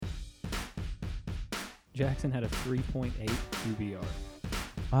Jackson had a 3.8 QBR.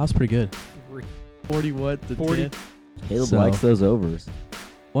 Wow, that's pretty good. 40 what? To 40. 10? Caleb So- likes those overs.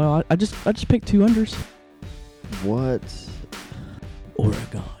 Well, I just picked 2 unders. What?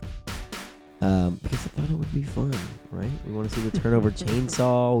 Oregon. Because I thought it would be fun, right? We want to see the turnover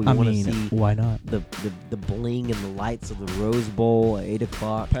chainsaw. We I want to mean, see why not? the bling and the lights of the Rose Bowl at 8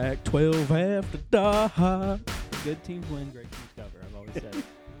 o'clock. Pac-12 have to die. Good teams win, great teams cover. I've always said it.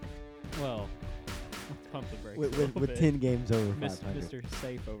 Well, let's pump the brakes a With, little with bit. 10 games over Mis- 500. Mr.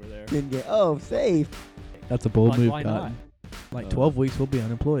 Safe over there. 10 Oh, safe. That's a bold Like, move, why Cotton. not? Like 12 weeks, we'll be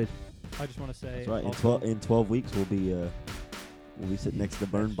unemployed. I just want to say. That's right. also, In 12 weeks, we'll be sitting next to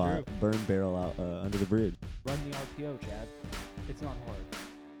the That's true. burn barrel out under the bridge. Run the RPO, Chad. It's not hard.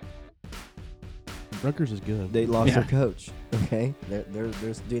 Rutgers is good. They lost Yeah. their coach. Okay, they're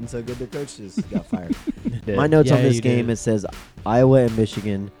doing so good. Their coach just got fired. My notes on Yeah, this you game did. it says Iowa and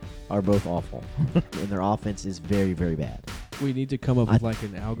Michigan are both awful, and their offense is very very bad. We need to come up with like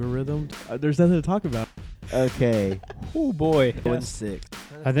an algorithm. There's nothing to talk about. Okay, Oh boy. 1-6.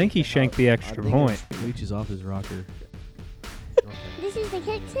 I think he shanked the extra point. Leach is off his rocker. This is the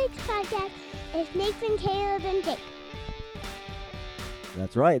Kick Six Podcast. It's Nathan, Caleb, and Jake.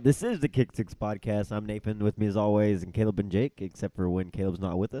 That's right. This is the Kick Six Podcast. I'm Nathan. With me as always, and Caleb and Jake, except for when Caleb's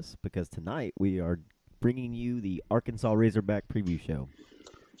not with us, because tonight we are bringing you the Arkansas Razorback preview show.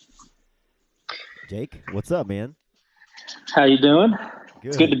 Jake, what's up, man? How you doing?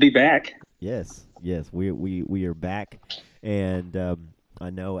 It's good to be back. Yes, we are back, and I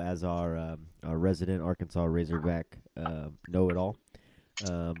know as our resident Arkansas Razorback know-it-all,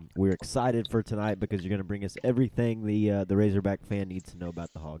 we're excited for tonight because you're going to bring us everything the Razorback fan needs to know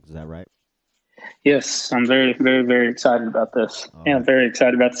about the Hogs. Is that right? Yes, I'm very, very, very excited about this. All Yeah, I'm right. very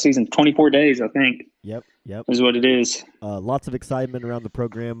excited about the season. 24 days, I think, Yep. is what it is. Lots of excitement around the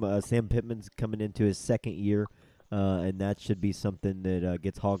program. Sam Pittman's coming into his second year, and that should be something that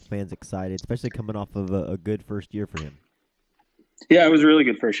gets Hog fans excited, especially coming off of a good first year for him. Yeah, it was a really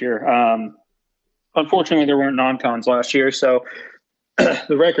good first year. Unfortunately, there weren't non-cons last year, so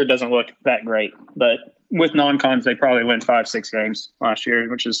the record doesn't look that great. But with non-cons, they probably win 5-6 games last year,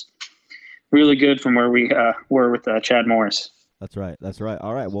 which is really good from where we were with Chad Morris. That's right.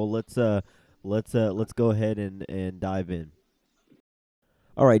 All right. Well, let's go ahead and dive in.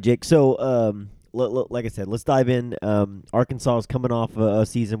 All right, Jake. So, like I said, let's dive in. Arkansas is coming off a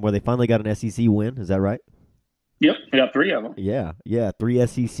season where they finally got an SEC win. Is that right? Yep, we got 3 of them. Yeah. 3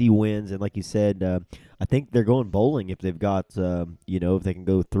 SEC wins, and like you said, I think they're going bowling if they've got, if they can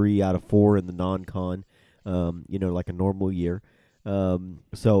go 3 out of 4 in the non-con, like a normal year.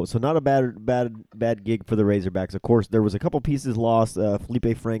 So not a bad gig for the Razorbacks. Of course, there was a couple pieces lost.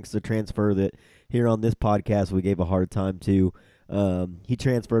 Felipe Franks, the transfer that here on this podcast we gave a hard time to. He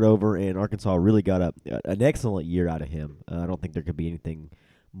transferred over, and Arkansas really got an excellent year out of him. I don't think there could be anything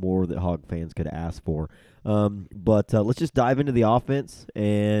more that Hog fans could ask for. But let's just dive into the offense,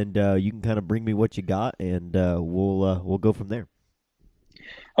 and you can kind of bring me what you got, and we'll go from there.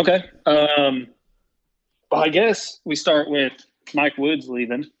 Okay. Well, I guess we start with Mike Woods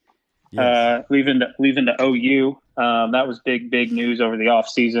leaving. Yes. Leaving to OU. That was big news over the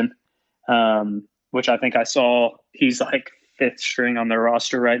offseason, which I think I saw. He's like 5th string on their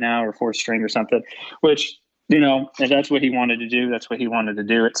roster right now, or 4th string or something, which, if that's what he wanted to do, that's what he wanted to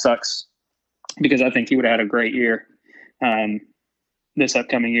do. It sucks because I think he would have had a great year this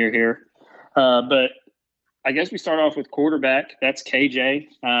upcoming year here. But I guess we start off with quarterback. That's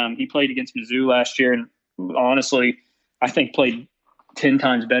KJ. He played against Mizzou last year, and honestly, I think played 10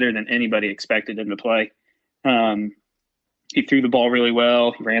 times better than anybody expected him to play. He threw the ball really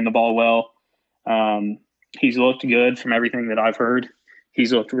well. He ran the ball well. He's looked good from everything that I've heard.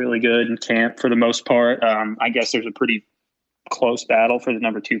 He's looked really good in camp for the most part. I guess there's a pretty close battle for the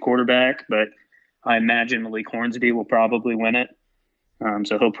number 2 quarterback, but I imagine Malik Hornsby will probably win it.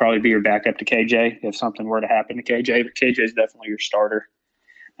 So he'll probably be your backup to KJ if something were to happen to KJ, but KJ is definitely your starter.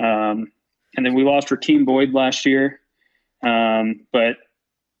 And then we lost Rakeem Boyd last year. But,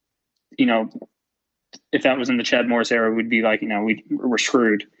 if that was in the Chad Morris era, we'd be like, we're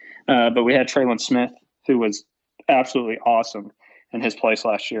screwed. But we had Traylon Smith, who was absolutely awesome in his place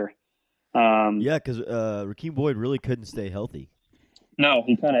last year. Yeah, because Rakeem Boyd really couldn't stay healthy. No,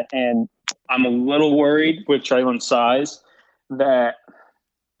 and I'm a little worried with Traylon's size that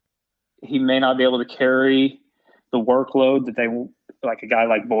he may not be able to carry the workload that like a guy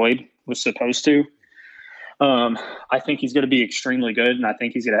like Boyd was supposed to. I think he's going to be extremely good, and I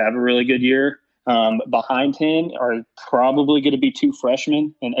think he's going to have a really good year. Behind him are probably going to be 2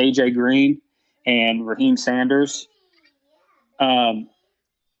 freshmen, and AJ Green and Raheem Sanders.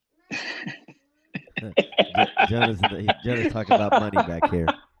 Jonah's talking about money back here.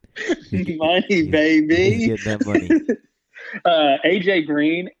 Money, He's baby. getting that money. AJ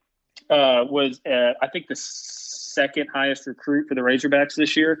Green was, I think, the second highest recruit for the Razorbacks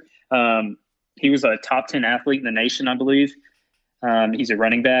this year. He was a top 10 athlete in the nation, I believe. He's a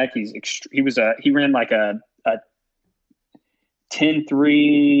running back. He ran like a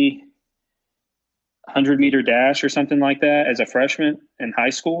 10-3 100-meter dash or something like that as a freshman in high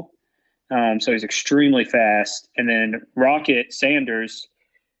school. So he's extremely fast. And then Rocket Sanders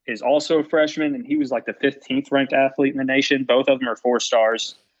is also a freshman, and he was like the 15th ranked athlete in the nation. Both of them are 4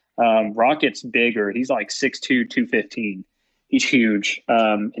 stars. Rocket's bigger. He's like 6'2", 215. He's huge,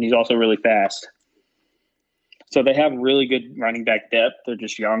 and he's also really fast. So they have really good running back depth. They're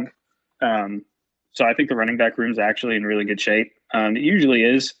just young. So I think the running back room is actually in really good shape. It usually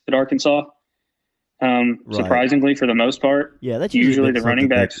is at Arkansas, surprisingly, for the most part. Yeah, that's usually the running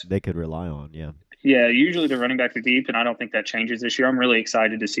backs they could rely on. Yeah. Yeah, usually the running backs are deep, and I don't think that changes this year. I'm really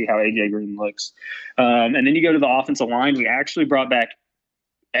excited to see how AJ Green looks. And then you go to the offensive line. We actually brought back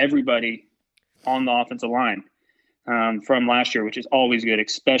everybody on the offensive line from last year, which is always good,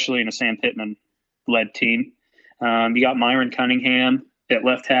 especially in a Sam Pittman-led team. You got Myron Cunningham at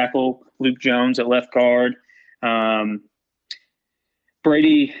left tackle, Luke Jones at left guard.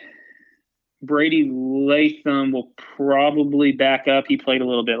 Brady Latham will probably back up. He played a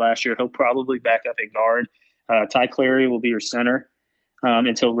little bit last year. He'll probably back up at guard. Ty Clary will be your center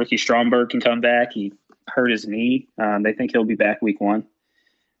until Ricky Stromberg can come back. He hurt his knee. They think he'll be back week 1.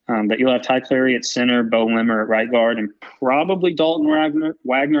 But you'll have Ty Clary at center, Bo Limmer at right guard, and probably Dalton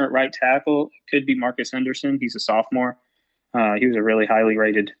Wagner at right tackle. It could be Marcus Henderson. He's a sophomore. He was a really highly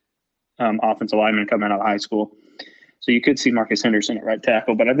rated offensive lineman coming out of high school. So you could see Marcus Henderson at right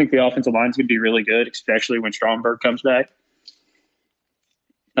tackle. But I think the offensive line is going to be really good, especially when Stromberg comes back.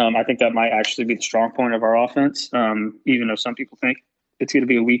 I think that might actually be the strong point of our offense, even though some people think it's going to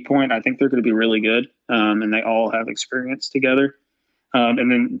be a weak point. I think they're going to be really good, and they all have experience together.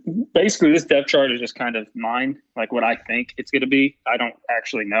 And then basically this depth chart is just kind of mine, like what I think it's going to be. I don't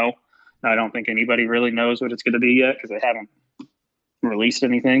actually know. I don't think anybody really knows what it's going to be yet because they haven't released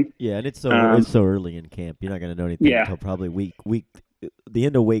anything. Yeah, and it's so early in camp. You're not going to know anything until probably the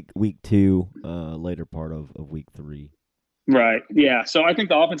end of week 2, later part of week 3. Right. Yeah. So I think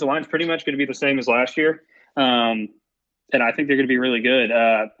the offensive line is pretty much going to be the same as last year. And I think they're going to be really good.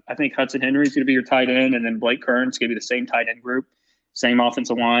 I think Hudson Henry's going to be your tight end, and then Blake Kern's going to be the same tight end group, same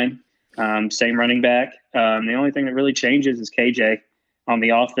offensive line, same running back. The only thing that really changes is KJ on the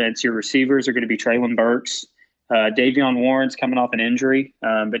offense. Your receivers are going to be Traylon Burks. Davion Warren's coming off an injury,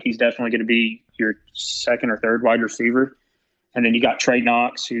 but he's definitely going to be your second or third wide receiver. And then you got Trey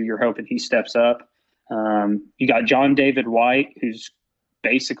Knox, who you're hoping he steps up. You got John David White, who's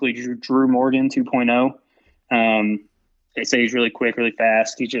basically Drew Morgan 2.0. They say he's really quick, really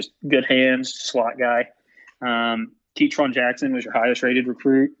fast. He's just good hands, slot guy. Keatron Jackson was your highest rated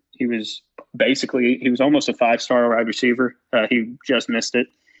recruit. He was almost a 5-star wide receiver. He just missed it.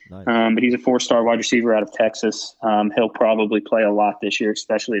 Nice. But he's a 4-star wide receiver out of Texas. He'll probably play a lot this year,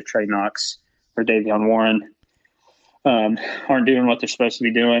 especially if Trey Knox or Davion Warren aren't doing what they're supposed to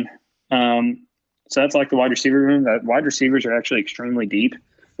be doing. So that's like the wide receiver room. The wide receivers are actually extremely deep,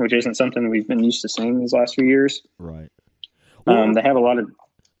 which isn't something we've been used to seeing these last few years. Right. They have a lot of.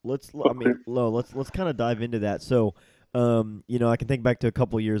 Let's kind of dive into that. So, I can think back to a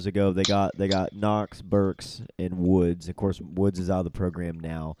couple years ago. They got Knox, Burks, and Woods. Of course, Woods is out of the program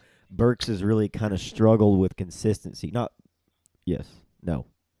now. Burks has really kind of struggled with consistency. Knox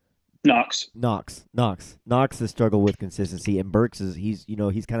has struggled with consistency, and Burks he's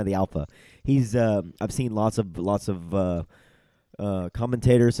kind of the alpha. I've seen lots of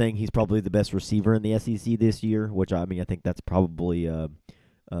commentators saying he's probably the best receiver in the SEC this year, which I think that's probably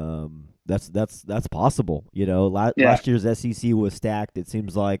that's possible. Last year's SEC was stacked. It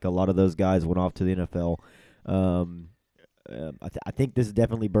seems like a lot of those guys went off to the NFL. I think this is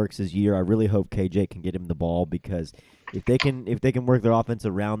definitely Burks' year. I really hope KJ can get him the ball, because if they can work their offense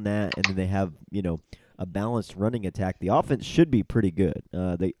around that, and then they have a balanced running attack, the offense should be pretty good.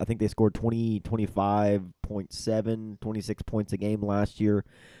 I think they scored 25.7, 26 points a game last year.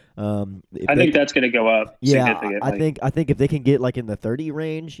 I think that's going to go up significantly. I think if they can get like in the 30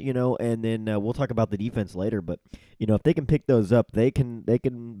 range, and then we'll talk about the defense later, but if they can pick those up, they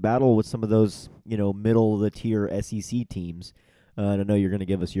can battle with some of those middle of the tier SEC teams. And I know you're going to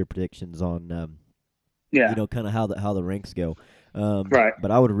give us your predictions on kind of how the ranks go. Right.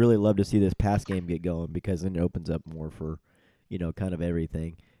 But I would really love to see this pass game get going, because then it opens up more for kind of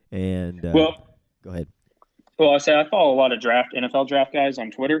everything. And go ahead. Well, I follow a lot of NFL draft guys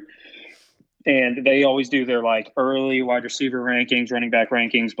on Twitter, and they always do their like early wide receiver rankings, running back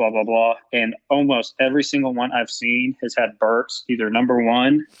rankings, blah blah blah. And almost every single one I've seen has had Burks either number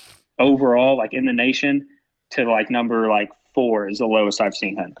 1 overall, like in the nation, to like number like 4 is the lowest I've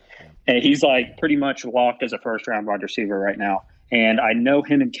seen him. And he's like pretty much locked as a first round wide receiver right now. And I know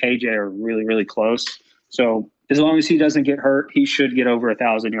him and KJ are really, really close. So as long as he doesn't get hurt, he should get over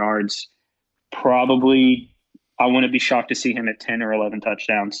 1,000 yards. Probably, I wouldn't be shocked to see him at 10 or 11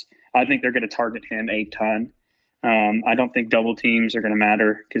 touchdowns. I think they're going to target him a ton. I don't think double teams are going to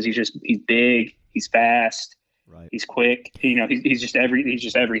matter because he's big, he's fast, Right. he's quick. He's just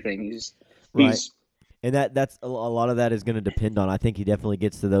everything. He's And that's a lot of that is going to depend on. I think he definitely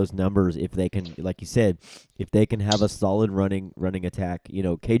gets to those numbers if they can, like you said, if they can have a solid running attack.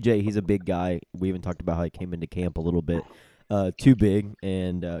 KJ, he's a big guy. We even talked about how he came into camp a little bit too big,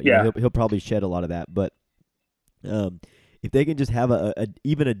 and he'll probably shed a lot of that. But if they can just have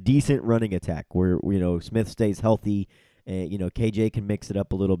even a decent running attack where Smith stays healthy, and KJ can mix it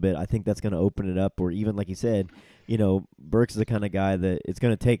up a little bit, I think that's going to open it up. Or even like you said, Burks is the kind of guy that it's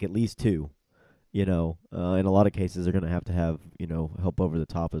going to take at least 2. In a lot of cases, they're going to have help over the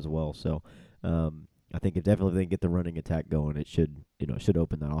top as well. So I think if they can get the running attack going, it should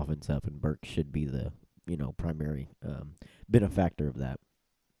open that offense up, and Burks should be the primary benefactor of that.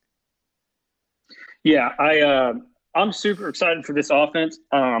 Yeah, I'm super excited for this offense.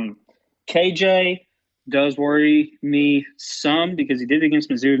 KJ does worry me some because he did it against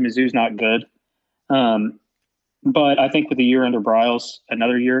Mizzou. Mizzou's not good. But I think with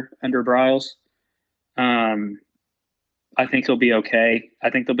another year under Bryles, I think he'll be okay. I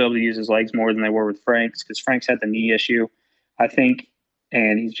think they'll be able to use his legs more than they were with Franks because Franks had the knee issue, I think,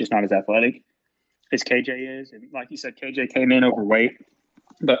 and he's just not as athletic as KJ is. And like you said, KJ came in overweight.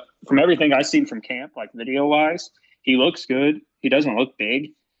 But from everything I've seen from camp, like video-wise, he looks good. He doesn't look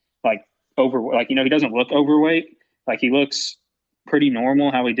big, he doesn't look overweight. Like he looks pretty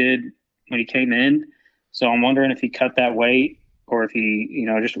normal how he did when he came in. So I'm wondering if he cut that weight or if he,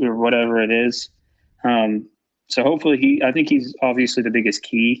 just or whatever it is. So hopefully I think he's obviously the biggest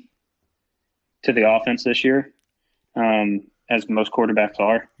key to the offense this year, as most quarterbacks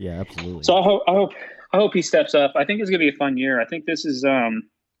are. Yeah, absolutely. So I hope he steps up. I think it's gonna be a fun year. I think this is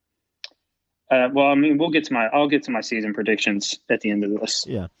I'll get to my season predictions at the end of this.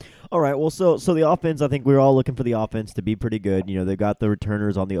 Yeah. All right. Well, so the offense, I think we're all looking for the offense to be pretty good. They've got the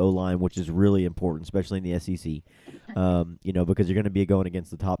returners on the O-line, which is really important, especially in the SEC. Because you're going to be going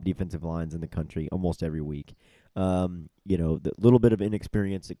against the top defensive lines in the country almost every week. The little bit of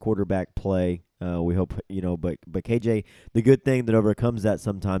inexperience at quarterback play. We hope, but KJ, the good thing that overcomes that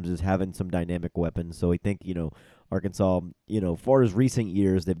sometimes is having some dynamic weapons. So we think, Arkansas, far as recent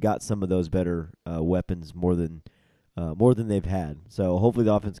years, they've got some of those better weapons more than they've had. So hopefully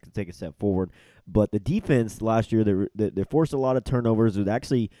the offense can take a step forward. But the defense last year, they forced a lot of turnovers. It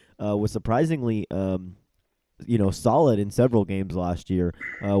actually was surprisingly, solid in several games last year.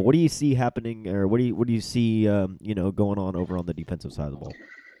 What do you see happening, or what do you see, going on over on the defensive side of the ball?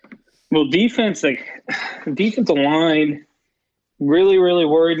 Well, defensive line really, really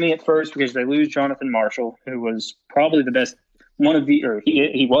worried me at first because they lose Jonathan Marshall, who was probably the best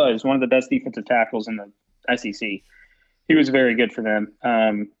he was one of the best defensive tackles in the SEC. He was very good for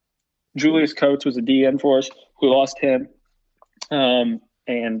them. Julius Coates was a DN for us. We lost him. And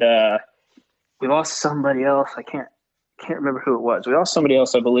we lost somebody else. I can't remember who it was. We lost somebody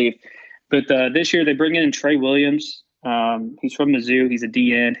else, I believe. But this year they bring in Trey Williams. He's from Mizzou. He's a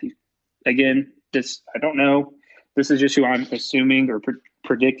DN. I don't know. This is just who I'm assuming or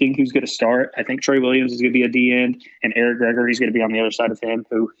predicting who's going to start. I think Trey Williams is going to be a DN, and Eric Gregory is going to be on the other side of him,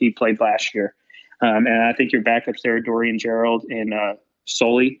 who he played last year. And I think your backups there are Dorian Gerald and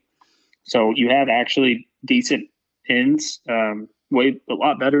Soley. So you have actually decent ends, a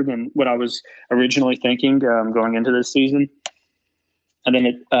lot better than what I was originally thinking going into this season. And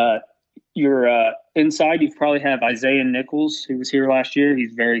then your inside, you probably have Isaiah Nichols, who was here last year.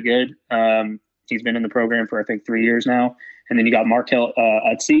 He's very good. He's been in the program for, I think, 3 years now. And then you got Markel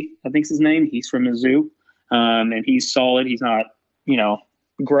Utsey, I think's his name. He's from Mizzou. And he's solid. He's not,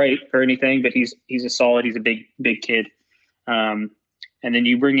 great or anything, but he's a solid. He's a big kid. And then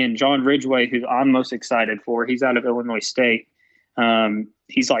you bring in John Ridgeway, who I'm most excited for. He's out of Illinois State.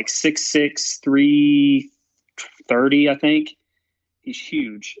 He's like 6'6", 330, I think. He's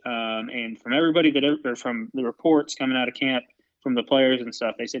huge. And from everybody from the reports coming out of camp, from the players and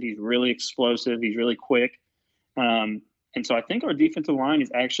stuff, they said he's really explosive. He's really quick. And so I think our defensive line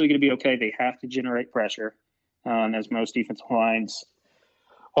is actually going to be okay. They have to generate pressure, as most defensive lines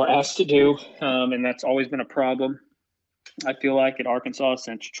are asked to do. And that's always been a problem I feel like at Arkansas,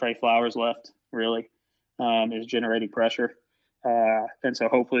 since Trey Flowers left, really is generating pressure. And so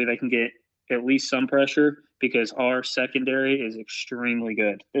hopefully they can get at least some pressure because our secondary is extremely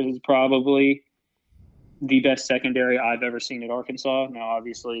good. This is probably the best secondary I've ever seen at Arkansas. Now,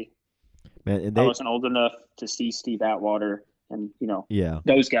 obviously, Man, and I wasn't old enough to see Steve Atwater and, yeah.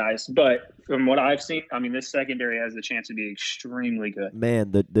 those guys. But from what I've seen, I mean, this secondary has the chance to be extremely good.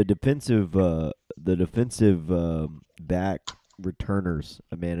 Man, the defensive back returners,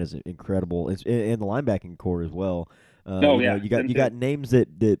 man, is incredible. It's and the linebacking core as well. You got names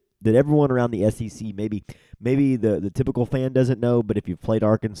that everyone around the SEC maybe the typical fan doesn't know, but if you've played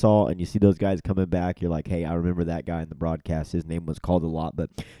Arkansas and you see those guys coming back, you're like, hey, I remember that guy in the broadcast. His name was called a lot.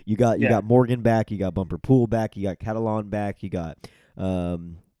 But you got Morgan back, you got Bumper Pool back, you got Catalan back, you got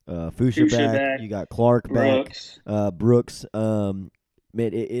Fuchsia back, you got Clark Brooks. back, Brooks. Man,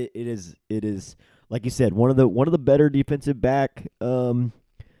 it is like you said, one of the better defensive back classes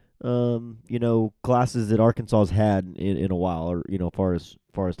that Arkansas has had in a while, or far as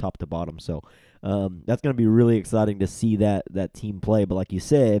top to bottom. So that's going to be really exciting to see that team play. But like you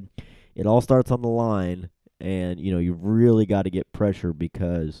said, it all starts on the line, and you've really got to get pressure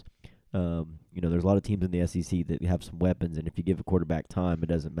because there's a lot of teams in the SEC that have some weapons, and if you give a quarterback time, it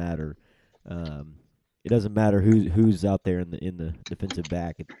doesn't matter. It doesn't matter who's out there in the defensive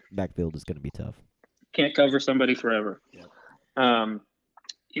backfield is going to be tough. Can't cover somebody forever. Yeah.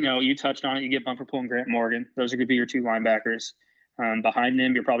 You touched on it. You get Bumper Pool and Grant Morgan. Those are going to be your two linebackers. Behind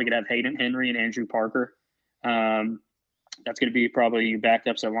them, you're probably going to have Hayden Henry and Andrew Parker. That's going to be probably your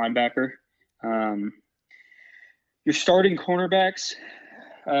backups at linebacker. Your starting cornerbacks,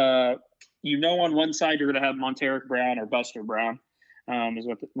 on one side you're going to have Monteric Brown or Buster Brown, is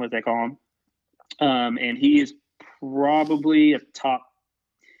what they call him. And he is probably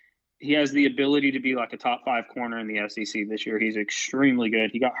he has the ability to be like a top 5 corner in the SEC this year. He's extremely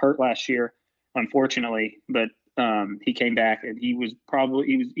good. He got hurt last year, unfortunately, but he came back and he was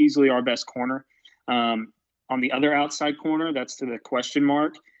easily our best corner. On the other outside corner, that's to the question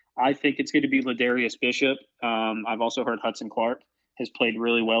mark. I think it's going to be Ladarius Bishop. I've also heard Hudson Clark has played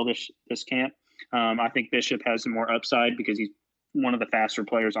really well this camp. I think Bishop has some more upside because he's one of the faster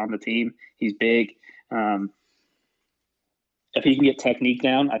players on the team. He's big. If he can get technique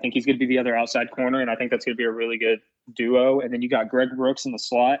down, I think he's going to be the other outside corner, and I think that's going to be a really good duo. And then you got Greg Brooks in the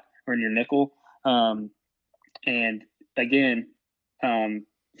slot or in your nickel. And again,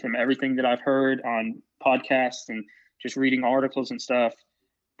 from everything that I've heard on podcasts and just reading articles and stuff,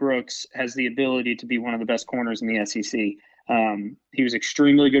 Brooks has the ability to be one of the best corners in the SEC. He was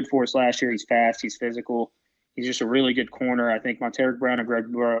extremely good for us last year. He's fast. He's physical. He's just a really good corner. I think Monteric Brown and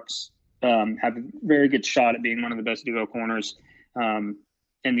Greg Brooks have a very good shot at being one of the best duo corners in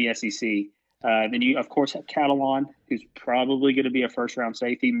the SEC. Then you, of course, have Catalan, who's probably going to be a first-round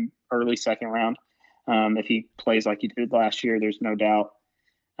safety, early second round. If he plays like he did last year, there's no doubt.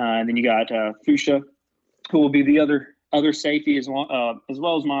 And then you got Fuchsia, who will be the other safety as well as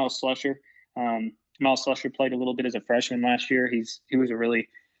Miles Slusher. Miles Slusher played a little bit as a freshman last year. He was a really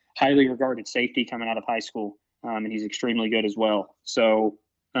highly regarded safety coming out of high school, and he's extremely good as well. So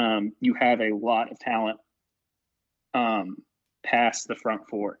you have a lot of talent past the front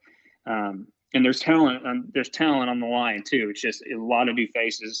four, and there's talent on the line too. It's just a lot of new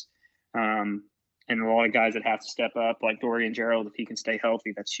faces, and a lot of guys that have to step up, like Dorian Gerald. If he can stay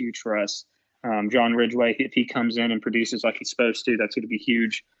healthy, that's huge for us. John Ridgway, if he comes in and produces like he's supposed to, that's going to be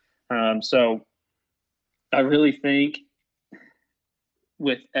huge. So I really think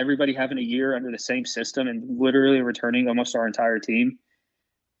with everybody having a year under the same system and literally returning almost our entire team,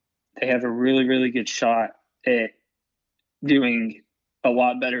 they have a really, really good shot at doing a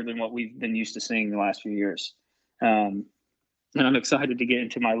lot better than what we've been used to seeing the last few years. And I'm excited to get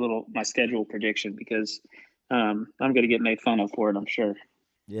into my schedule prediction because I'm going to get made fun of for it, I'm sure.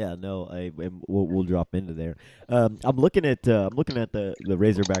 Yeah, no, we'll drop into there. I'm looking at the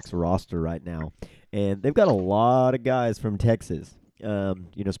Razorbacks roster right now, and they've got a lot of guys from Texas.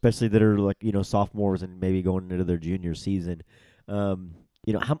 Especially that are like sophomores and maybe going into their junior season.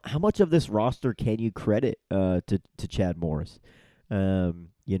 How much of this roster can you credit to Chad Morris?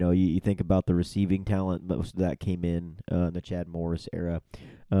 You think about the receiving talent; most of that came in the Chad Morris era.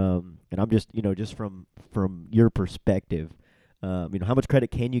 And I'm just from your perspective. How much credit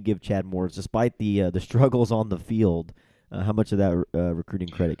can you give Chad Morris, despite the struggles on the field? How much of that recruiting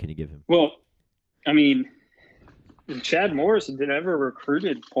credit can you give him? Well, I mean, Chad Morris never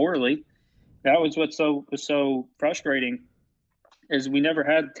recruited poorly. That was what was so frustrating, is we never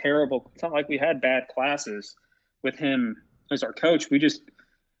had terrible. It's not like we had bad classes with him as our coach.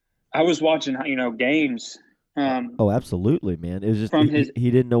 I was watching games Oh, absolutely, man. It was just From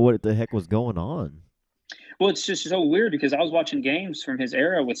he didn't know what the heck was going on. Well, it's just so weird because I was watching games from his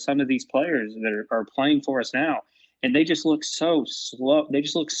era with some of these players that are playing for us now, and they just look so slow. They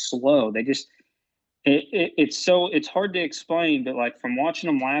just look slow. They just it's hard to explain, but like from watching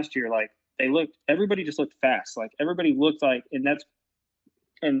them last year, like everybody just looked fast. Like everybody looked like, and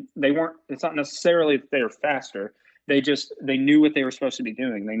they weren't. It's not necessarily that they were faster. They knew what they were supposed to be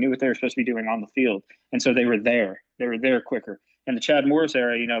doing. They knew what they were supposed to be doing on the field, and so they were there. They were there quicker. In the Chad Morris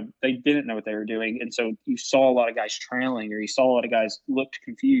era, they didn't know what they were doing, and so you saw a lot of guys trailing, or you saw a lot of guys looked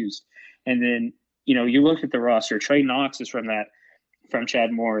confused. And then you look at the roster. Trey Knox is from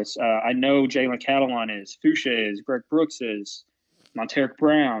Chad Morris. I know Jalen Catalon is, Fuchsia is, Greg Brooks is, Monteric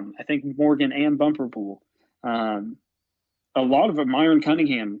Brown. I think Morgan and Bumperpool. A lot of them, Myron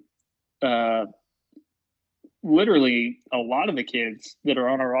Cunningham. Literally, a lot of the kids that are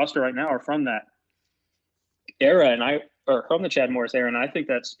on our roster right now are from that era, or from the Chad Morris era, and I think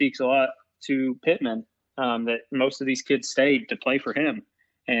that speaks a lot to Pittman, that most of these kids stayed to play for him,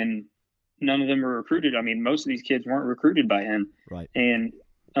 and none of them were recruited. I mean, most of these kids weren't recruited by him. Right. And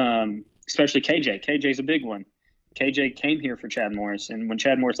especially KJ. KJ's a big one. KJ came here for Chad Morris, and when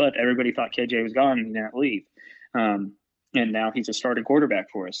Chad Morris left, everybody thought KJ was gone and he didn't leave. And now he's a starting quarterback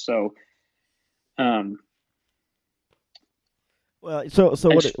for us. So, well,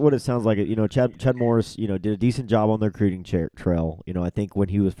 what it sounds like, Chad Morris, did a decent job on the recruiting trail. I think when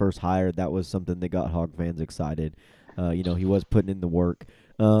he was first hired, that was something that got Hog fans excited. He was putting in the work.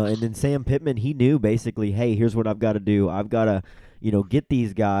 And then Sam Pittman, he knew basically, hey, here's what I've got to do. I've got to, get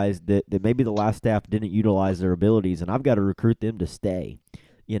these guys that maybe the last staff didn't utilize their abilities, and I've got to recruit them to stay.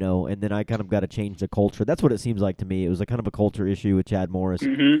 And then I kind of got to change the culture. That's what it seems like to me. It was a kind of a culture issue with Chad Morris.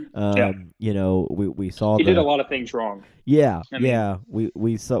 Mm-hmm. We saw he did a lot of things wrong. Yeah,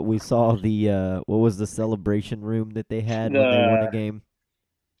 we saw the what was the celebration room that they had when they won a game?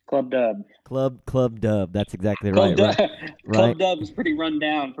 Club Dub. Club Dub. That's exactly Club right. Dub, right. Club Dub was pretty run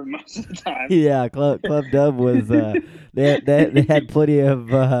down for most of the time. Yeah, Club Dub was. They had plenty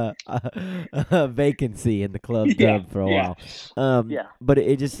of vacancy in the Club Dub for a while. But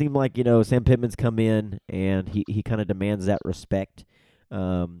it just seemed like Sam Pittman's come in and he kind of demands that respect.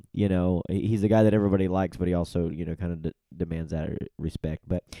 He's a guy that everybody likes, but he also kind of demands that respect.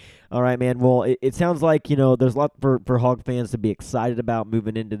 But all right, man. Well, it sounds like there's a lot for Hog fans to be excited about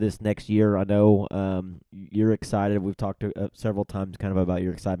moving into this next year. I know you're excited. We've talked several times kind of about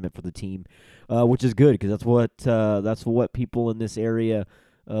your excitement for the team, which is good because that's what people in this area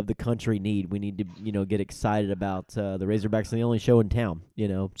of the country need. We need to get excited about the Razorbacks are the only show in town.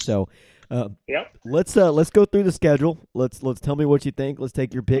 So. Yep. Let's go through the schedule. Let's tell me what you think. Let's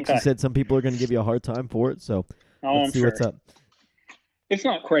take your picks. Okay. You said some people are going to give you a hard time for it, so let's see what's up. It's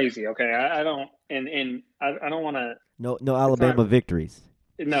not crazy, okay? I don't I don't want to. No Alabama victories.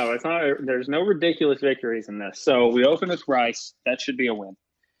 No, it's not. There's no ridiculous victories in this. So we open with Rice. That should be a win.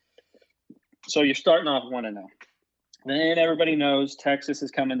 So you're starting off 1-0. Then everybody knows Texas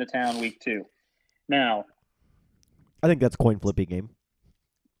is coming to town week 2. Now, I think that's a coin flipping game.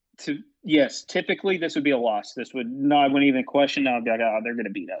 Yes, typically this would be a loss. I wouldn't even question. I'd be like, oh, they're going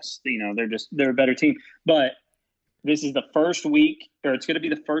to beat us. They're a better team. But this is the first week, or it's going to be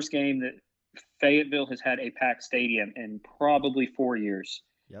the first game that Fayetteville has had a packed stadium in probably 4 years.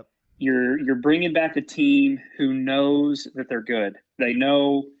 Yep. You're bringing back a team who knows that they're good. They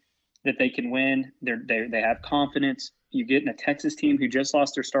know that they can win. They have confidence. You get in a Texas team who just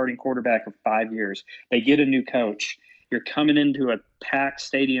lost their starting quarterback of 5 years. They get a new coach. You're coming into a packed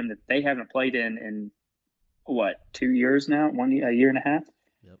stadium that they haven't played in 2 years now? A year and a half?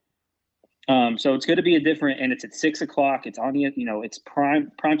 Yep. So it's going to be and it's at 6 o'clock. It's on it's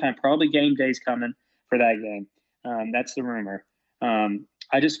prime time. Probably game day's coming for that game. That's the rumor.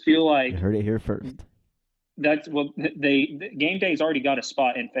 I just feel like you heard it here first. The game day's already got a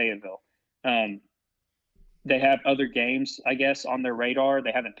spot in Fayetteville. They have other games, I guess, on their radar.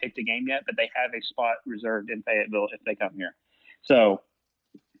 They haven't picked a game yet, but they have a spot reserved in Fayetteville if they come here. So,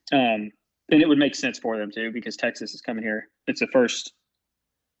 and it would make sense for them too because Texas is coming here. It's the first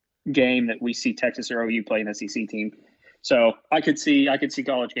game that we see Texas or OU play an SEC team. So I could see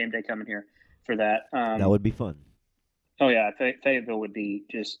College Game Day coming here for that. That would be fun. Oh yeah, Fayetteville would be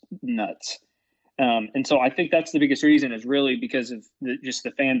just nuts. And so I think that's the biggest reason is really because of just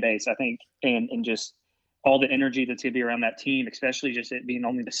the fan base. I think and just all the energy that's going to be around that team, especially just it being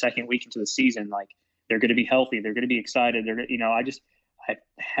only the second week into the season. Like they're going to be healthy. They're going to be excited. I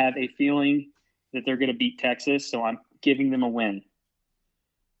have a feeling that they're going to beat Texas. So I'm giving them a win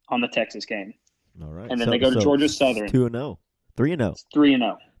on the Texas game. All right. And then they go to Georgia Southern. 2-0. 3-0.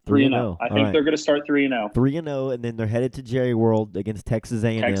 3-0. 3-0. I think they're going to start 3-0. 3-0, and then they're headed to Jerry World against Texas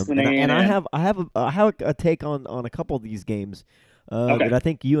A&M. Texas and A&M. I have a take on a couple of these games, and I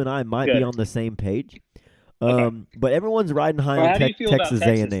think you and I might be on the same page. But everyone's riding high on Texas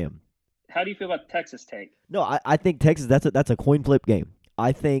A&M. How do you feel about the Texas take? No, I think Texas. That's a coin flip game.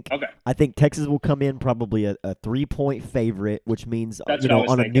 I think Texas will come in probably a 3-point favorite, which means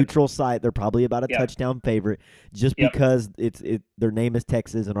on a neutral site they're probably about a touchdown favorite, just because their name is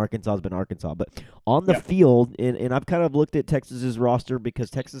Texas and Arkansas has been Arkansas. But on the field, and I've kind of looked at Texas's roster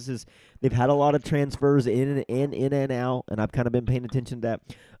because they've had a lot of transfers in and out, and I've kind of been paying attention to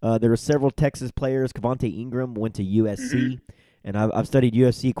that. There are several Texas players. Cavante Ingram went to USC. And I've studied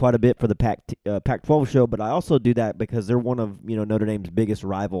USC quite a bit for the Pac-12 show, but I also do that because they're one of Notre Dame's biggest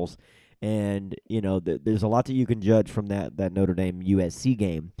rivals, and there's a lot that you can judge from that Notre Dame USC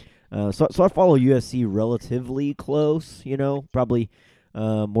game. So I follow USC relatively close, probably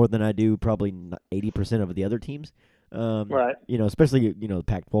more than I do probably 80% of the other teams. Right. Especially the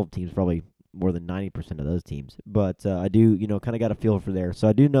Pac-12 teams, probably more than 90% of those teams. But I do kind of got a feel for there. So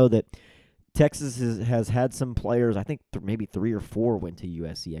I do know that Texas has had some players, I think maybe 3 or 4 went to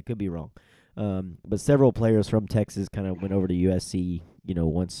USC. I could be wrong. But several players from Texas kind of went over to USC,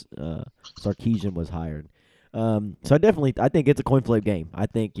 once Sarkisian was hired. So I think it's a coin flip game. I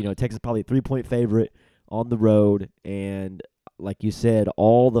think, Texas is probably a 3-point favorite on the road. And like you said,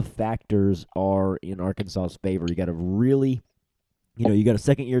 all the factors are in Arkansas's favor. You got a really, you got a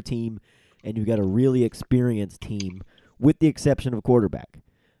second-year team, and you got a really experienced team, with the exception of quarterback.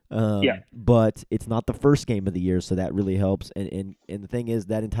 But it's not the first game of the year, so that really helps. And the thing is,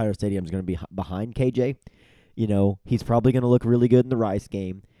 that entire stadium is going to be behind KJ. He's probably going to look really good in the Rice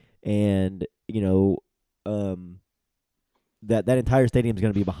game, and that entire stadium is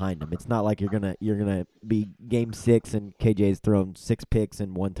going to be behind him. It's not like you're gonna be Game 6 and KJ's thrown 6 picks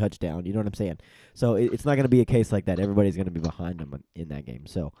and 1 touchdown. You know what I'm saying? So it's not going to be a case like that. Everybody's going to be behind him in that game.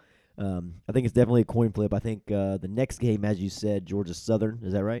 So. I think it's definitely a coin flip. I think the next game, as you said, Georgia Southern.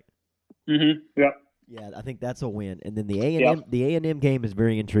 Is that right? Mm-hmm. Yep. Yeah, I think that's a win. And then the A&M game is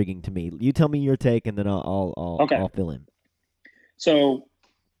very intriguing to me. You tell me your take, and then I'll fill in. So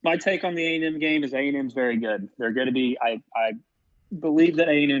my take on the A&M game is A&M's very good. They're going to be. I believe that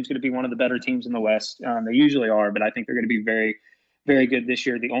A&M's going to be one of the better teams in the West. They usually are, but I think they're going to be very, very good this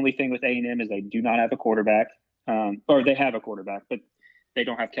year. The only thing with A&M is they do not have a quarterback, or they have a quarterback, but they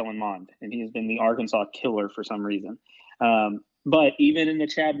don't have Kellen Mond, and he has been the Arkansas killer for some reason. But even in the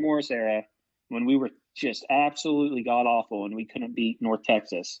Chad Morris era, when we were just absolutely god-awful and we couldn't beat North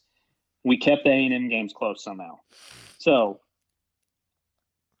Texas, we kept the A&M games close somehow. So,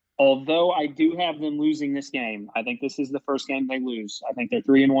 although I do have them losing this game, I think this is the first game they lose. I think they're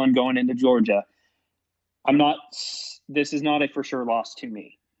 3-1 going into Georgia. This is not a for sure loss to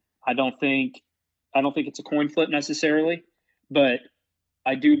me. I don't think it's a coin flip necessarily, but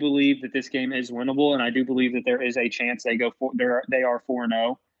I do believe that this game is winnable, and I do believe that there is a chance they are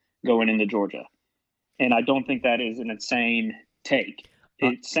 4-0 going into Georgia. And I don't think that is an insane take.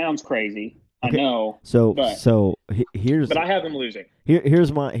 It sounds crazy, okay. I know. But I have them losing.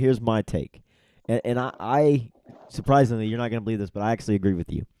 Here's my take, and I surprisingly, you're not going to believe this, but I actually agree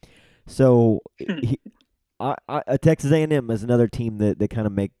with you. So, Texas A&M is another team that kind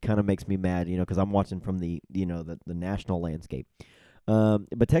of makes me mad, because I'm watching from the national landscape.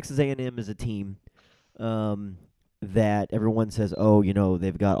 But Texas A&M is a team that everyone says,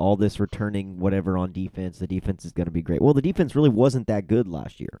 they've got all this returning whatever on defense. The defense is going to be great. Well, the defense really wasn't that good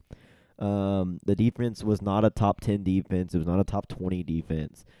last year. The defense was not a top 10 defense. It was not a top 20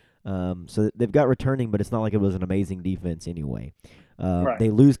 defense. So they've got returning, but it's not like it was an amazing defense anyway. Right. They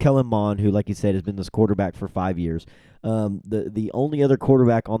lose Kellen Mond, who, like you said, has been this quarterback for 5 years. The only other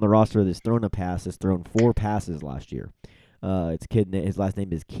quarterback on the roster that's thrown a pass has thrown 4 passes last year. It's a kid. His last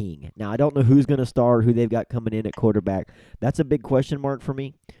name is King. Now, I don't know who's going to start, who they've got coming in at quarterback. That's a big question mark for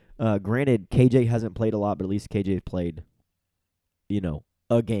me. Granted, KJ hasn't played a lot, but at least KJ's played,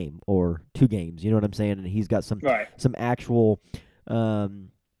 a game or 2 games. You know what I'm saying? And he's got some actual,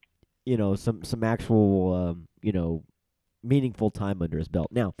 some actual, meaningful time under his belt.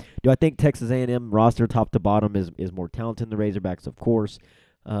 Now, do I think Texas A&M roster top to bottom is more talented than the Razorbacks? Of course.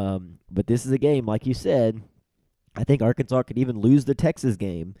 But this is a game, like you said. I think Arkansas could even lose the Texas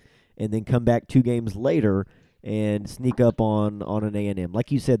game and then come back 2 games later and sneak up on an A&M.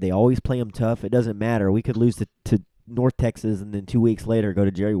 Like you said, they always play them tough. It doesn't matter. We could lose to North Texas and then 2 weeks later go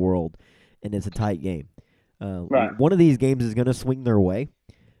to Jerry World, and it's a tight game. One of these games is going to swing their way,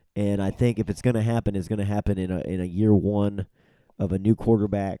 and I think if it's going to happen, it's going to happen in a year 1 of a new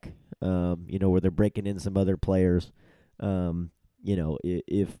quarterback, where they're breaking in some other players.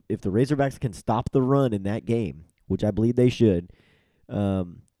 if the Razorbacks can stop the run in that game, which I believe they should,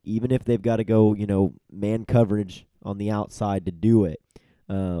 even if they've got to go, man coverage on the outside to do it,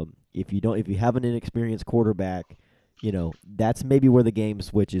 if you have an inexperienced quarterback, that's maybe where the game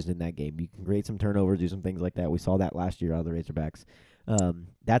switches in that game. You can create some turnovers, do some things like that. We saw that last year out of the Razorbacks.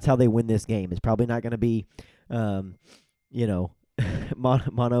 That's how they win this game. It's probably not going to be, mano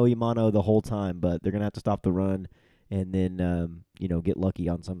y mano the whole time, but they're going to have to stop the run and then, get lucky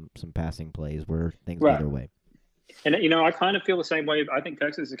on some passing plays where things go their way. And, I kind of feel the same way. I think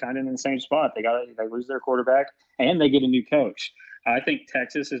Texas is kind of in the same spot. They lose their quarterback and they get a new coach. I think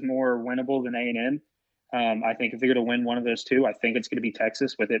Texas is more winnable than A&M. I think if they're going to win one of those two, I think it's going to be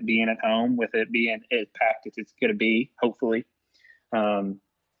Texas, with it being at home, with it being as packed as it's going to be, hopefully.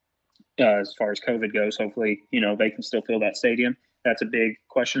 As far as COVID goes, hopefully, they can still fill that stadium. That's a big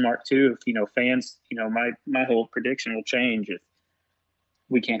question mark too. If, fans, my whole prediction will change if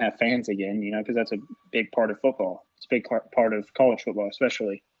we can't have fans again, because that's a big part of football. It's a big part of college football,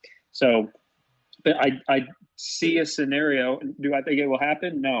 especially. So, but I see a scenario. Do I think it will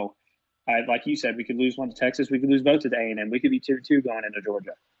happen? No. Like you said, we could lose one to Texas. We could lose both to A&M. We could be 2-2 going into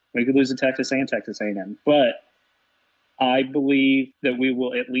Georgia. We could lose to Texas and Texas A&M. But I believe that we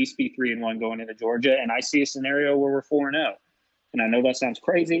will at least be 3-1 going into Georgia. And I see a scenario where we're 4-0. And I know that sounds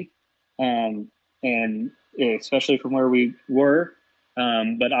crazy, and especially from where we were.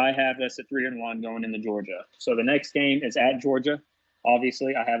 But I have us at 3-1 going into Georgia. So the next game is at Georgia.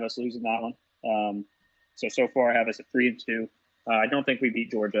 Obviously, I have us losing that one. So far I have us at 3-2. I don't think we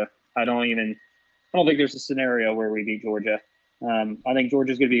beat Georgia. I don't think there's a scenario where we beat Georgia. I think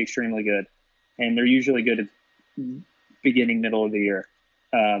Georgia's going to be extremely good, and they're usually good at beginning, middle of the year.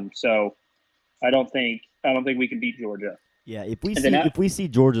 So I don't think we can beat Georgia. Yeah, if we see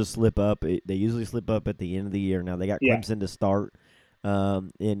Georgia slip up, they usually slip up at the end of the year. Now they got Clemson to start,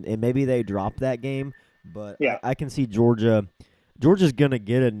 and maybe they drop that game, but I can see Georgia. Georgia's gonna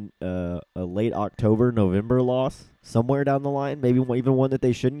get a late October, November loss somewhere down the line. Maybe even one that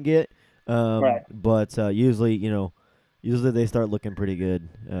they shouldn't get. Right. But usually they start looking pretty good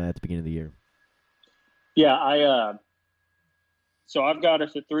at the beginning of the year. Yeah, so I've got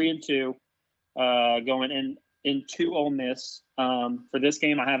us at 3-2, going into Ole Miss. For this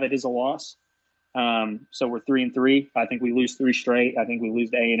game, I have it as a loss. So we're 3-3. I think we lose 3 straight. I think we lose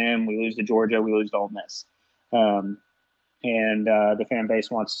to A&M, we lose to Georgia, we lose to Ole Miss. And the fan base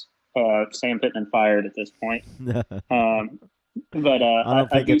wants Sam Pittman fired at this point. But I don't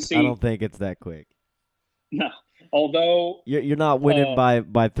think it's that quick. No, although you're not winning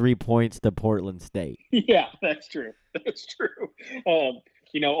by 3 points to Portland State. Yeah, that's true. That's true.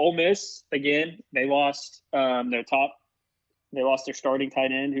 Ole Miss again. They lost their starting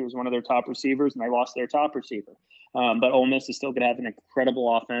tight end, who was one of their top receivers, and they lost their top receiver. But Ole Miss is still going to have an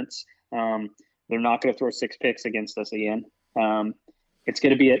incredible offense. They're not going to throw 6 picks against us again. It's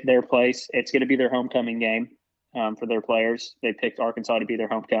going to be at their place. It's going to be their homecoming game for their players. They picked Arkansas to be their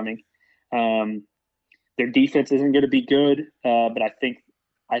homecoming. Their defense isn't going to be good, but I think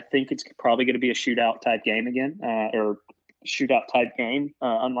it's probably going to be a shootout type game again, or shootout type game,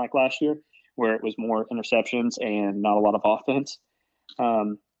 unlike last year where it was more interceptions and not a lot of offense. I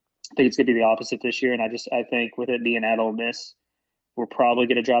think it's going to be the opposite this year, and I think with it being at Ole Miss, we're probably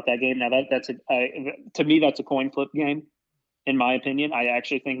going to drop that game. Now to me, that's a coin flip game, in my opinion. I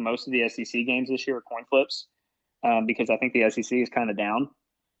actually think most of the SEC games this year are coin flips, because I think the SEC is kind of down.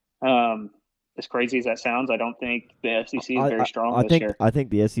 As crazy as that sounds, I don't think the SEC is very strong this year. I think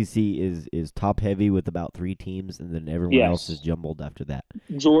the SEC is top heavy with about 3 teams, and then everyone else is jumbled after that.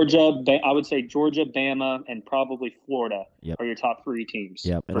 I would say Georgia, Bama, and probably Florida are your top 3 teams.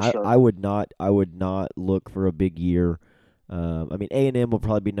 Yep, and sure. I would not look for a big year. A&M will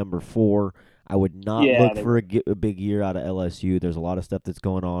probably be number 4. I would not look for a big year out of LSU. There's a lot of stuff that's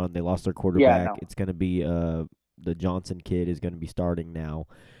going on. They lost their quarterback. Yeah, no. It's going to be the Johnson kid is going to be starting now.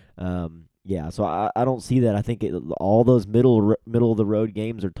 So I don't see that. I think all those middle of the road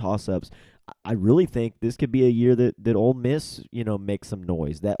games are toss-ups. I really think this could be a year that Ole Miss, makes some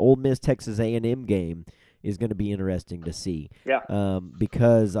noise. That Ole Miss Texas A&M game is going to be interesting to see. Yeah.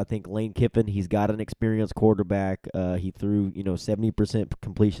 Because I think Lane Kiffin, he's got an experienced quarterback. He threw 70%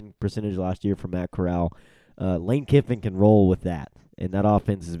 completion percentage last year for Matt Corral. Lane Kiffin can roll with that, and that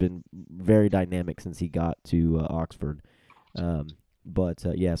offense has been very dynamic since he got to Oxford. So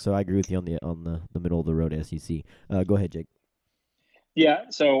I agree with you on the middle of the road SEC. Go ahead, Jake. Yeah.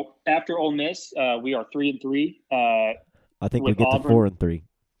 So after Ole Miss, we are 3-3. I think we get Auburn, to 4-3.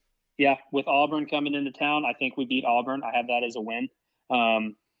 Yeah, with Auburn coming into town, I think we beat Auburn. I have that as a win.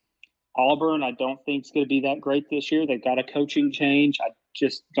 Auburn, I don't think is going to be that great this year. They've got a coaching change. I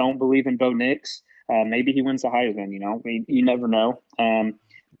just don't believe in Bo Nix. Maybe he wins the Heisman. You never know.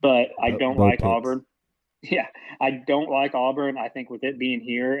 But I don't Bo like picks. Auburn. Yeah, I don't like Auburn. I think with it being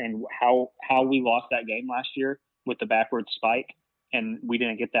here and how we lost that game last year with the backward spike, and we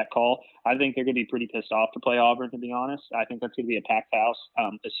didn't get that call, I think they're going to be pretty pissed off to play Auburn, to be honest. I think that's going to be a packed house,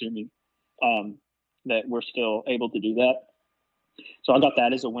 assuming that we're still able to do that. So I got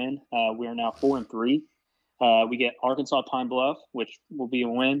that as a win. We are now 4-3. We get Arkansas Pine Bluff, which will be a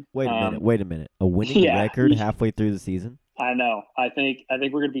win. Wait a minute. A winning yeah. record halfway through the season? I know. I think we're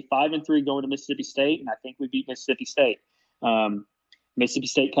going to be 5-3 going to Mississippi State, and I think we beat Mississippi State. Mississippi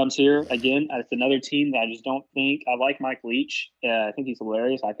State comes here again. It's another team that I just don't think. I like Mike Leach. I think he's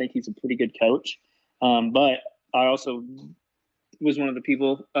hilarious. I think he's a pretty good coach. But I also was one of the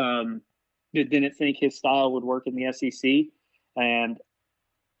people that didn't think his style would work in the SEC. And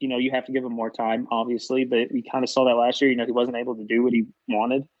you have to give him more time, obviously. But we kind of saw that last year. He wasn't able to do what he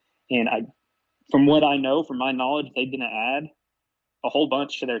wanted, and from what I know, from my knowledge, they didn't add a whole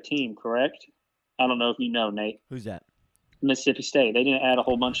bunch to their team, correct? I don't know if you know, Nate. Who's that? Mississippi State. They didn't add a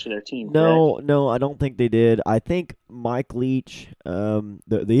whole bunch to their team, correct? No, I don't think they did. I think Mike Leach,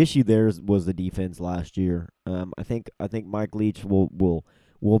 the issue there was the defense last year. I think Mike Leach will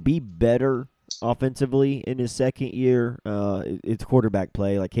be better offensively in his second year. It's quarterback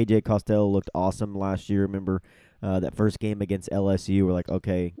play. Like KJ Costello looked awesome last year. Remember that first game against LSU? We're like,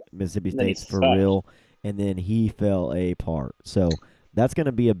 okay, Mississippi State's for real, and then he fell apart. So that's going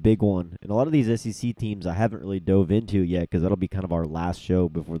to be a big one. And a lot of these SEC teams I haven't really dove into yet because that'll be kind of our last show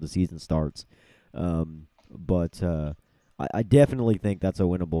before the season starts. But I definitely think that's a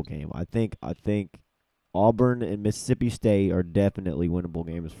winnable game. I think Auburn and Mississippi State are definitely winnable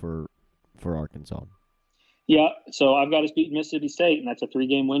games for Arkansas. Yeah, so I've got us beat Mississippi State, and that's a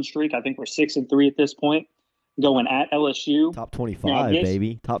 3-game win streak. I think we're 6-3 at this point. Going at LSU. Top 25,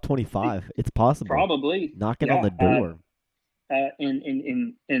 baby. Top 25. It's possible. Probably. Knocking on the door.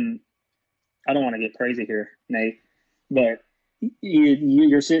 And I don't want to get crazy here, Nate, but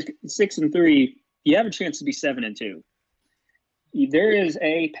you're 6-3. You have a chance to be 7-2. There is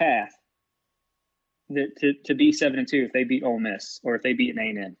a path to be 7-2 if they beat Ole Miss or if they beat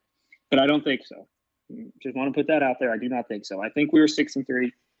an A&M, but I don't think so. Just want to put that out there. I do not think so. I think we were 6-3.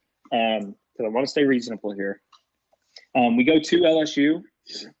 So I want to stay reasonable here. We go to LSU.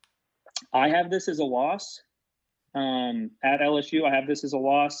 I have this as a loss. At LSU, I have this as a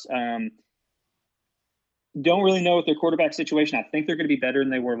loss. Don't really know with their quarterback situation. I think they're going to be better than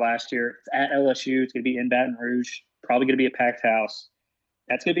they were last year. It's at LSU. It's going to be in Baton Rouge. Probably going to be a packed house.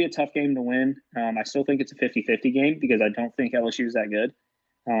 That's going to be a tough game to win. I still think it's a 50-50 game because I don't think LSU is that good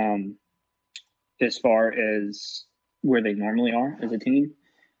as far as where they normally are as a team.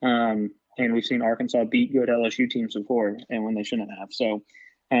 And we've seen Arkansas beat good LSU teams before and when they shouldn't have. So,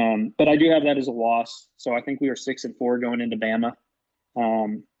 but I do have that as a loss. So I think we are 6-4 going into Bama.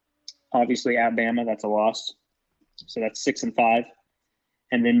 Obviously at Bama, that's a loss. So that's 6-5.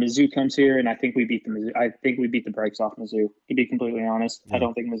 And then Mizzou comes here, and I think we beat the brakes off Mizzou. To be completely honest, I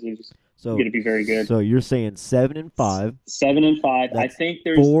don't think Mizzou's going to be very good. So you're saying 7-5. 7-5. I think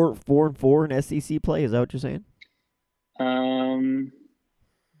there's 4-4 in SEC play. Is that what you're saying?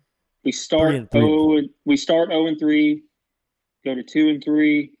 We start 0-3, go to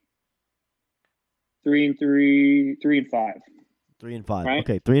 2-3, 3-3, 3-5. 3-5. Right?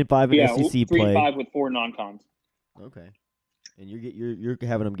 Okay, 3-5 in SEC play. 3-5 with 4 non-cons. Okay, and you're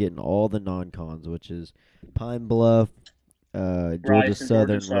having them getting all the non-cons, which is Pine Bluff, Georgia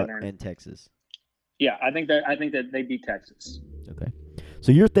Southern, and Texas. Yeah, I think that they beat Texas. Okay.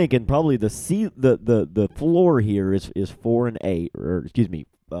 So you're thinking probably the floor here is 4-8, or excuse me.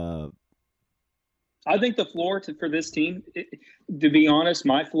 I think the floor for this team, to be honest,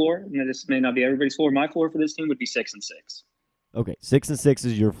 my floor, and this may not be everybody's floor, my floor for this team would be 6-6. Okay, 6-6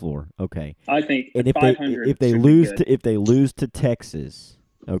 is your floor. Okay, I think, and if they lose to Texas,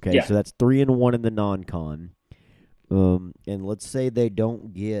 okay, so that's 3-1 in the non-con. And let's say they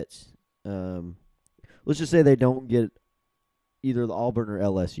don't get, let's just say they don't get either the Auburn or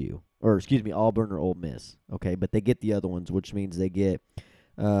LSU, or excuse me, Auburn or Ole Miss. Okay, but they get the other ones, which means they get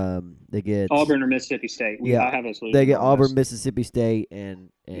Auburn or Mississippi State. I have this. They get Auburn, Mississippi State, and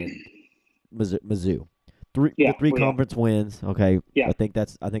Mizzou. Three conference wins. Okay, yeah. I think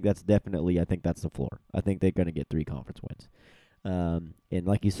that's definitely the floor. I think they're going to get 3 conference wins. And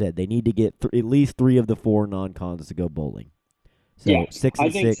like you said, they need to get at least 3 of the 4 non-cons to go bowling. So 6-6. I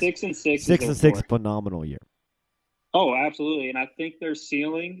think 6-6. 6-6, phenomenal year. Oh, absolutely. And I think their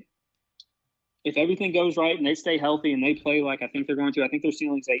ceiling if everything goes right and they stay healthy and they play like I think they're going to, I think their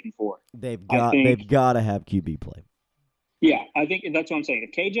ceiling's 8-4. They've think- got to have QB play. Yeah, I think that's what I'm saying.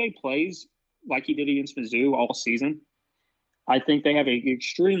 If KJ plays like he did against Mizzou all season, I think they have an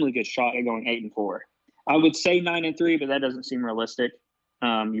extremely good shot at going 8-4. I would say 9-3, but that doesn't seem realistic.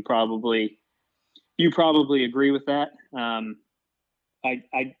 You probably agree with that. I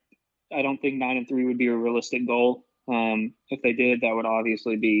don't think 9-3 would be a realistic goal. If they did, that would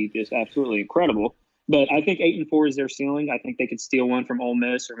obviously be just absolutely incredible. But I think 8-4 is their ceiling. I think they could steal one from Ole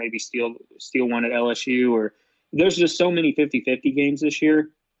Miss, or maybe steal one at LSU. Or there's just so many 50-50 games this year.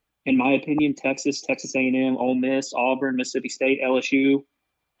 In my opinion, Texas A&M, Ole Miss, Auburn, Mississippi State, LSU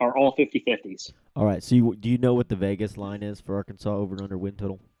are all 50-50s. All right. So do you know what the Vegas line is for Arkansas over and under win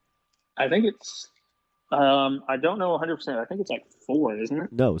total? I think it's I don't know 100%. I think it's like 4, isn't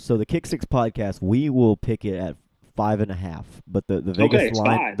it? No. So the Kick Six podcast, we will pick it at 5.5, but the Vegas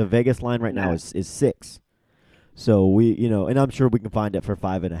line 5. the Vegas line right now is 6. So we and I'm sure we can find it for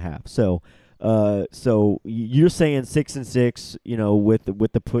 5.5. So you're saying 6-6,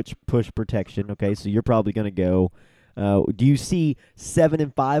 with the push protection. Okay, so you're probably going to go. Do you see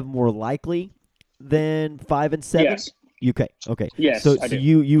 7-5 more likely than 5-7? Yes. Okay. Yes, So I do.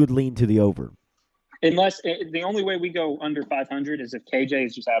 you would lean to the over. Unless the only way we go under 500 is if KJ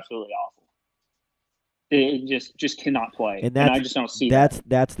is just absolutely awful. It just cannot play, and I just don't see that.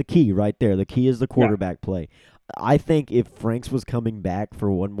 That's the key right there. The key is the quarterback play. I think if Franks was coming back for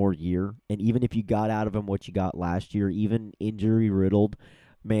one more year, and even if you got out of him what you got last year, even injury riddled,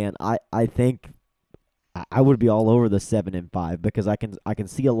 man, I think I would be all over the 7-5 because I can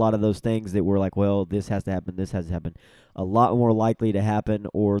see a lot of those things that were like, well, this has to happen, this has to happen, a lot more likely to happen,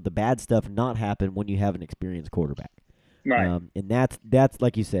 or the bad stuff not happen when you have an experienced quarterback. Right. And that's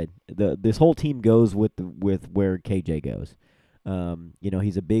like you said, this whole team goes with where KJ goes.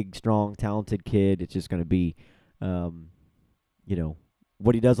 He's a big, strong, talented kid. It's just going to be,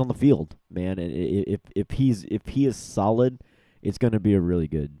 what he does on the field, man. And if he is solid, it's going to be a really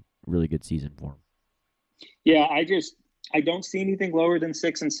good season for him. Yeah, I don't see anything lower than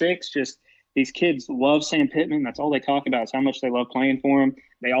 6-6. Just these kids love Sam Pittman. That's all they talk about is how much they love playing for him.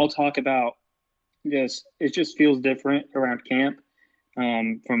 They all talk about this. It just feels different around camp,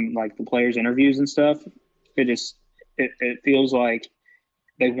 from like the players' interviews and stuff. It feels like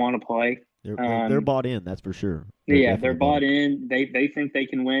they want to play. They're bought in, that's for sure. They're bought in. They think they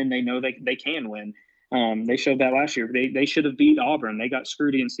can win. They know they can win. They showed that last year. They should have beat Auburn. They got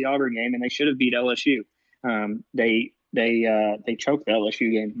screwed against the Auburn game, and they should have beat LSU. They choked the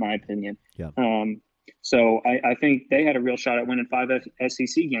LSU game, in my opinion. Yeah. So I think they had a real shot at winning 5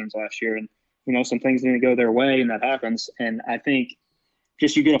 SEC games last year, and some things didn't go their way, and that happens. And I think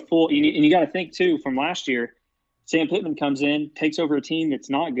just you get a full, and you got to think too from last year. Sam Pittman comes in, takes over a team that's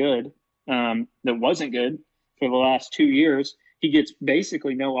not good, that wasn't good for the last 2 years. He gets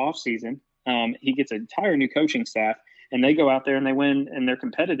basically no offseason. He gets an entire new coaching staff, and they go out there and they win, and they're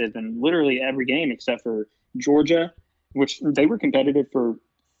competitive in literally every game except for Georgia, which they were competitive for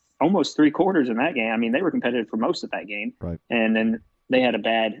almost 3 quarters in that game. I mean, they were competitive for most of that game. Right. And then they had a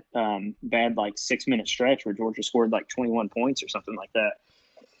bad like 6-minute stretch where Georgia scored like 21 points or something like that.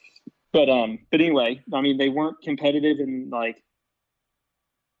 But anyway, I mean, they weren't competitive in like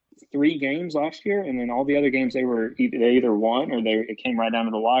 3 games last year, and then all the other games they either won or it came right down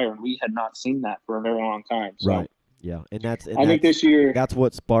to the wire, and we had not seen that for a very long time. So. Right. Yeah, and I think this year that's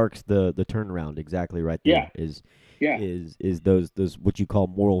what sparks the turnaround exactly right there. Is those what you call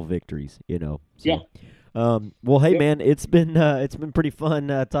moral victories, So, yeah. Well, hey man, it's been pretty fun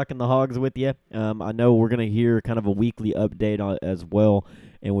talking the Hogs with you. I know we're gonna hear kind of a weekly update as well,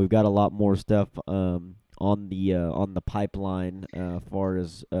 and we've got a lot more stuff on the pipeline far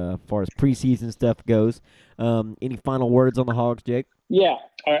as preseason stuff goes. Any final words on the Hogs, Jake? Yeah.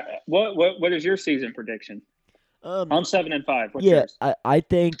 What is your season prediction? I'm 7-5. What's yours? I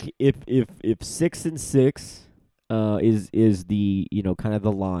think if 6-6 is the kind of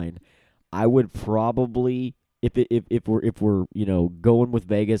the line, I would probably if we're going with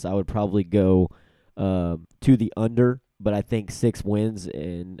Vegas, I would probably go to the under. But I think 6 wins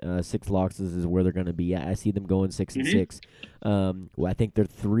and 6 losses is where they're going to be at. I see them going 6-6. I think they're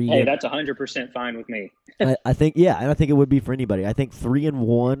 3. Hey, that's 100% fine with me. I think, and I think it would be for anybody. I think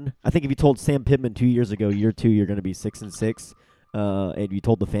 3-1. I think if you told Sam Pittman 2 years ago, year 2, you're going to be 6-6, and you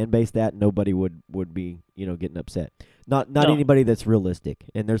told the fan base that, nobody would be getting upset. Not anybody that's realistic,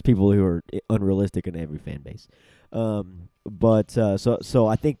 and there's people who are unrealistic in every fan base. But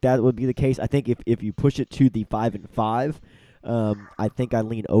I think that would be the case. I think if you push it to the 5-5, I think I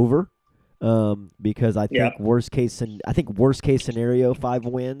lean over. because I think worst case scenario 5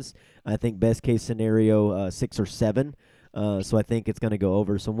 wins. I think best case scenario 6 or 7. So I think it's going to go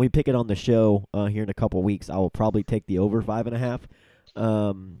over. So when we pick it on the show here in a couple weeks, I will probably take the over 5.5.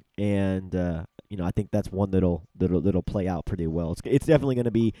 I think that's one that'll play out pretty well. It's definitely going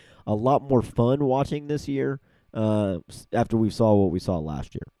to be a lot more fun watching this year. After we saw what we saw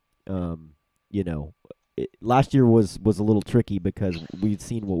last year, last year was a little tricky because we'd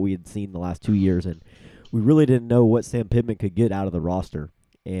seen what we had seen the last 2 years, and we really didn't know what Sam Pittman could get out of the roster.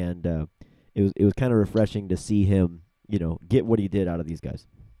 And it was kind of refreshing to see him, get what he did out of these guys.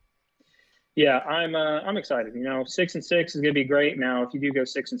 Yeah, I'm excited. 6-6 is gonna be great. Now, if you do go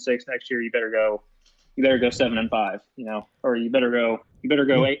 6-6 next year, you better go 7-5. Or you better go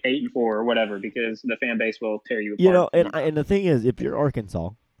 8-4 or whatever, because the fan base will tear you apart. And the thing is, if you're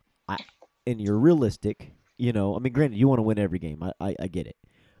Arkansas, and you're realistic, granted, you want to win every game. I get it.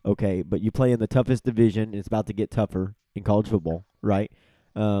 Okay, but you play in the toughest division. It's about to get tougher in college football, right?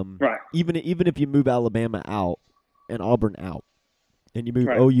 Right. Even if you move Alabama out and Auburn out, and you move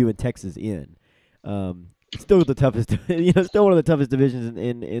Right. OU and Texas in, it's still the toughest. Still one of the toughest divisions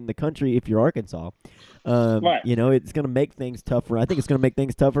in the country. If you're Arkansas, Right. it's going to make things tougher. I think it's going to make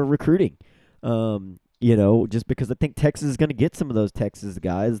things tougher recruiting. Just because I think Texas is going to get some of those Texas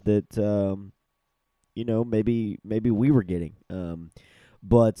guys that, maybe we were getting.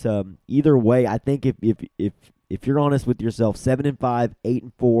 But either way, I think if you're honest with yourself, 7-5,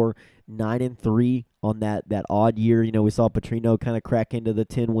 8-4, 9-3 on that odd year. We saw Petrino kind of crack into the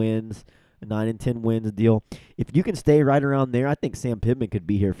 10 wins, 9-10 wins deal. If you can stay right around there, I think Sam Pittman could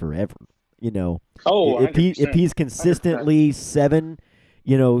be here forever. Oh, if he's consistently 7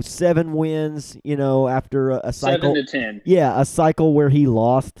 wins, after a cycle. 7-10. Yeah, a cycle where he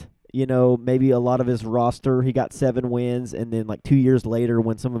lost, maybe a lot of his roster. He got 7 wins, and then like 2 years later,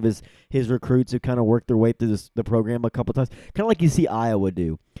 when some of his recruits have kind of worked their way through the program a couple times, kind of like you see Iowa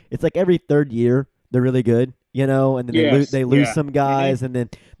do. It's like every third year they're really good, and then they lose some guys, and then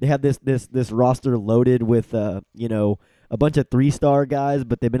they have this roster loaded with a bunch of 3-star guys,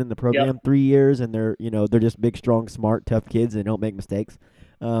 but they've been in the program 3 years, and they're just big, strong, smart, tough kids, and they don't make mistakes.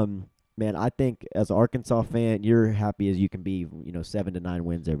 Man, I think as an Arkansas fan, you're happy as you can be, 7 to 9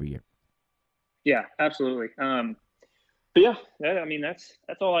 wins every year. Yeah, absolutely. But yeah, that's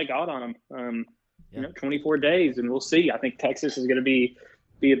all I got on them. 24 days, and we'll see. I think Texas is going to be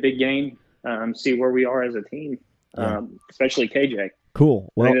a big game. See where we are as a team, especially KJ.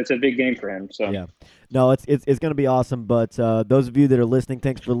 Cool. Well, I think it's a big game for him. So yeah, no, it's going to be awesome. But those of you that are listening,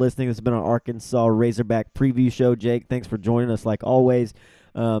 thanks for listening. This has been our Arkansas Razorback preview show. Jake, thanks for joining us like always.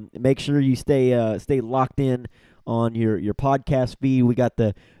 Make sure you stay locked in on your podcast feed. We got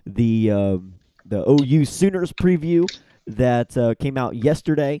the OU Sooners preview that came out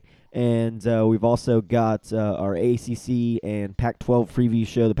yesterday. And we've also got our ACC and Pac-12 preview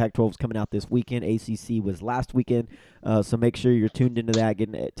show. The Pac-12 is coming out this weekend. ACC was last weekend. So make sure you're tuned into that,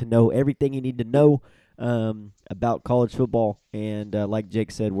 getting to know everything you need to know about college football. And like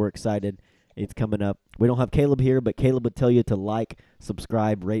Jake said, we're excited. It's coming up. We don't have Caleb here, but Caleb would tell you to like,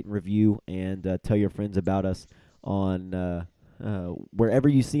 subscribe, rate, and review, and tell your friends about us on wherever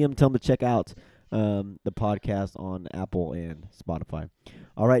you see them. Tell them to check out the podcast on Apple and Spotify.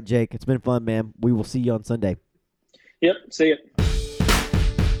 All right, Jake, it's been fun, man. We will see you on Sunday. Yep, see you.